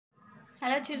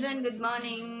Hello children, good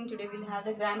morning. Today we'll have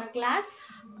the grammar class.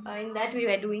 In that we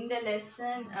were doing the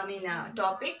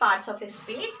topic parts of a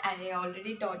speech, and I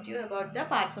already taught you about the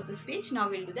parts of the speech. Now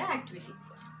we'll do the activity.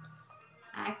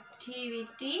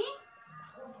 Activity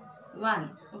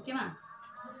 1. Okay ma?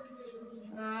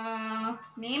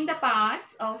 Name the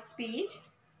parts of speech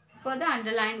for the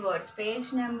underlined words.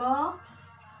 Page number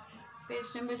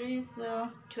is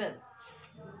 12.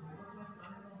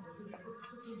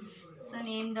 So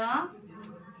name the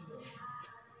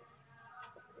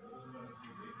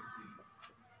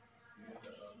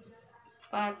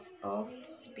parts of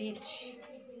speech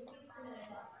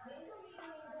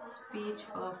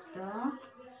of the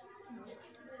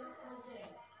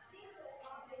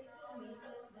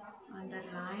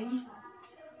underlined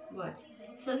words.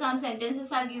 So some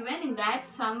sentences are given, in that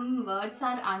some words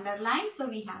are underlined, so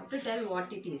we have to tell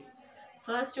what it is.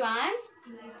 First one,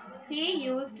 he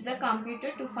used the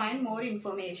computer to find more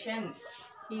information.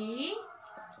 He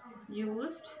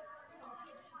used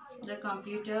the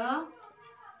computer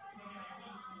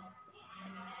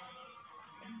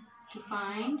to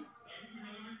find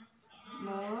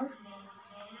more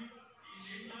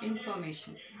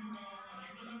information.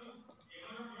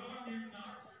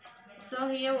 So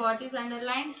here what is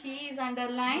underlined? He is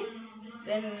underlined,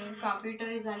 then computer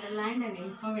is underlined, and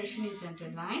information is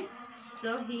underlined.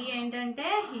 So he endante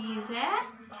he is a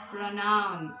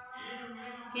pronoun.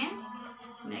 Okay.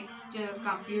 Next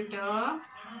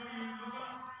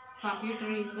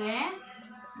computer is a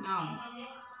noun.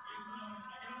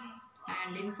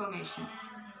 And information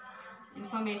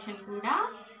kuda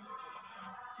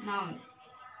noun.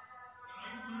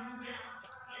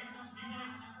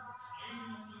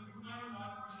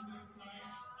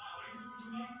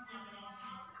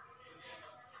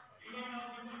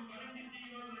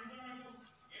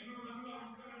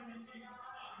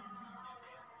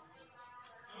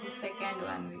 The second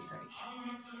one we write.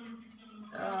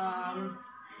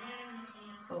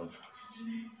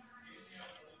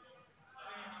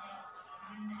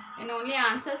 And only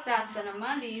answers rastanamma.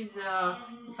 These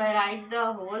if I write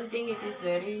the whole thing, it is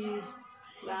very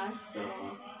large. So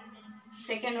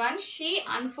second one, she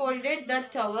unfolded the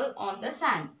towel on the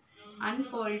sand.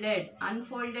 Unfolded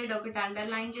ఒకటి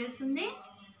underline చేస్తుంది.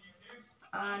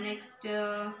 Next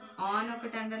on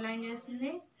ఒకటి underline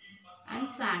చేస్తుంది, and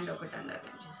sand ఒకటి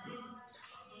underline చేస్తుంది.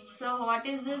 So what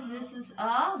is this? This is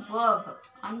a verb.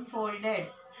 Unfolded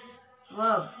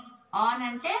verb. On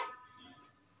అంటే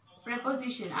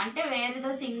preposition, అంటే where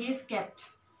the thing is kept.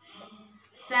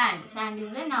 Sand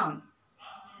is a noun.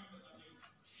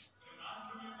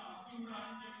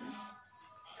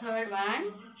 Third one,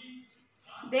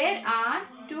 there are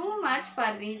too much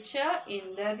furniture in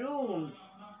the room.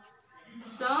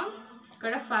 So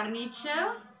ఇక్కడ furniture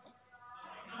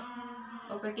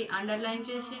ఒకటి underline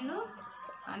చేసిండు,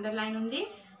 underline ఉంది,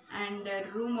 and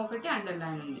room ఒకటి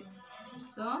underline ఉంది.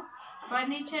 So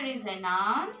furniture is a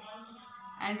noun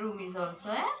and room is also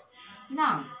a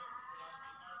noun.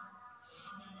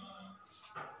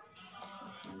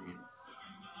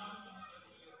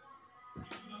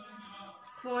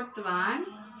 Fourth one,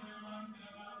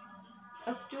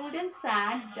 a student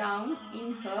sat down in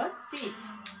her seat.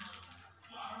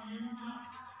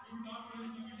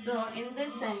 So in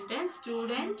this sentence,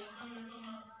 student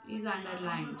is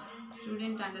underlined.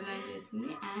 Student underlined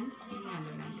చేస్తుంది and in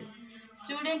underlined చేస్తుంది.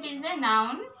 Student is a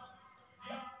noun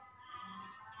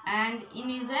and in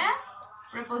is a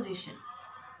preposition.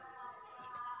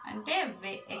 అంటే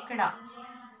ఎక్కడ.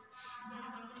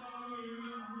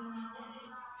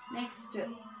 Next,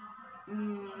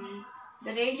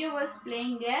 the radio was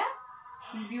playing a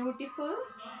beautiful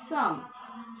song.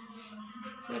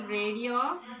 So radio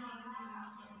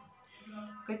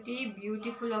ఒకటి,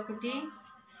 beautiful ఒకటి,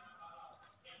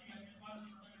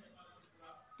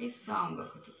 song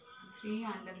ఒకటి. 3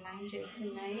 underline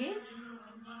చేస్తున్నాయి.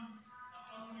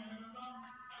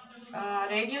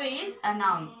 Radio is a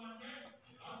noun.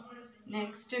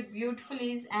 Next, beautiful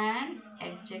is an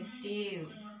adjective.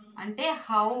 అంటే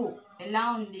how, ఎలా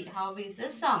ఉంది, how is the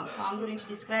song. Song గురించి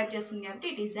describe చేస్తుంది కాబట్టి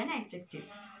it is an adjective.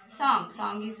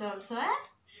 Song is also a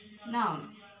noun.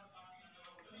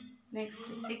 Next,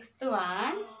 sixth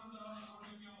one,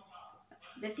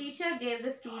 the teacher gave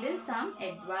the students some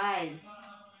advice.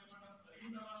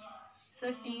 So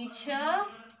teacher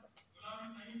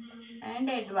and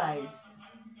advice.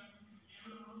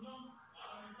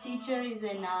 Teacher is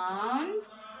a noun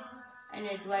and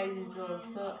advice is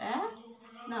also a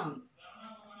noun.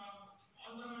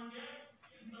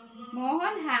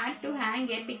 Mohan had to hang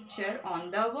a picture on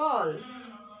the wall.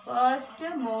 First,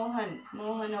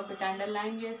 Mohan ఒకటి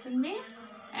underline చేస్తుంది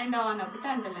and on ఒకటి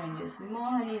underline చేస్తుంది.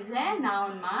 Mohan is a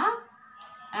noun ma.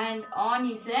 and on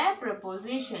is a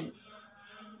preposition.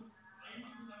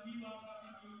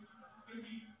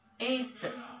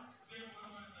 8th,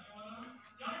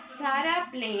 Sarah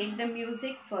played the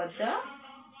music for the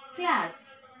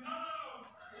class.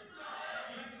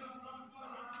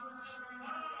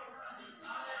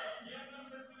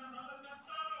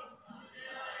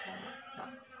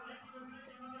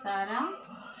 Sarah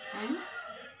and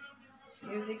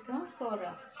music for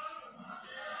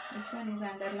which one is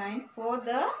underlined? For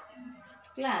the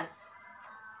class.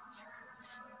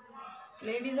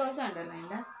 Played is also underlined.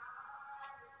 Huh?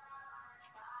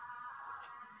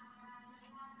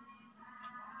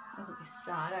 Okay,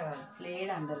 Sarah played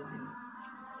underlined.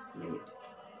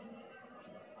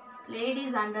 Played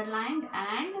is underlined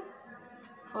and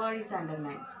for is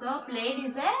underlined. So played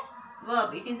is a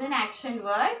verb. It is an action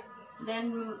word.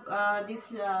 Then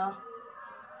this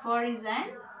for is an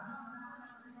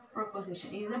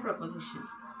preposition. Is a preposition.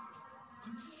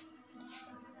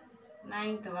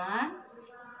 9th one.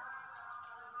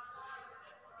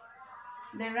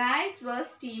 The rice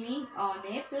was steaming on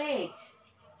a plate.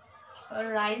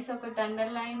 Rice ఒకటి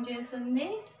underline చేస్తుంది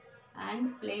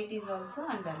and plate is also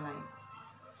underlined.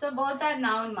 So both are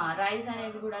noun ma. Rice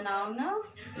అనేది కూడా noun,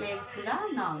 plate కూడా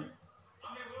noun.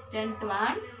 10th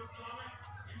one.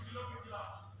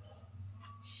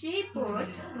 She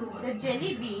put the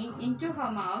jelly bean into her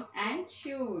mouth and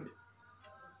chewed.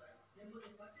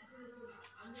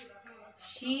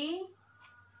 She,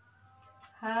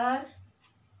 her,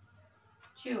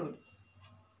 chewed.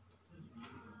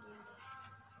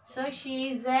 So she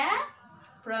is a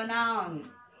pronoun.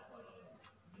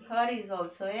 Her is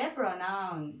also a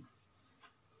pronoun.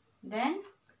 Then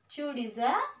chewed is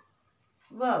a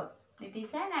verb. It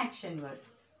is an action word.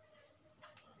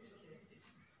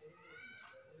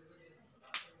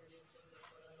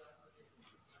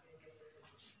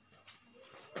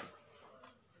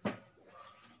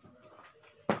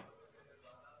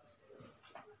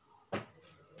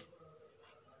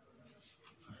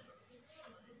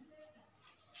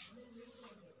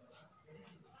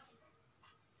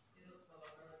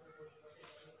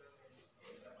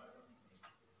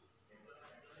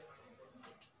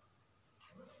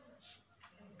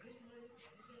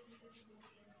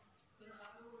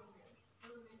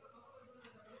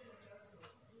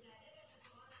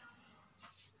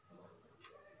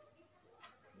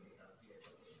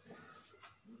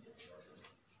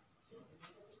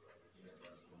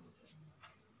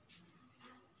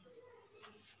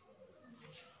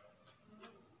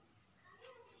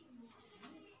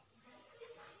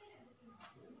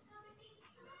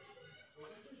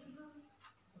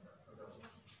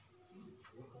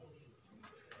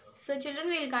 So children,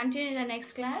 we will continue in the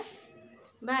next class.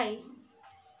 Bye.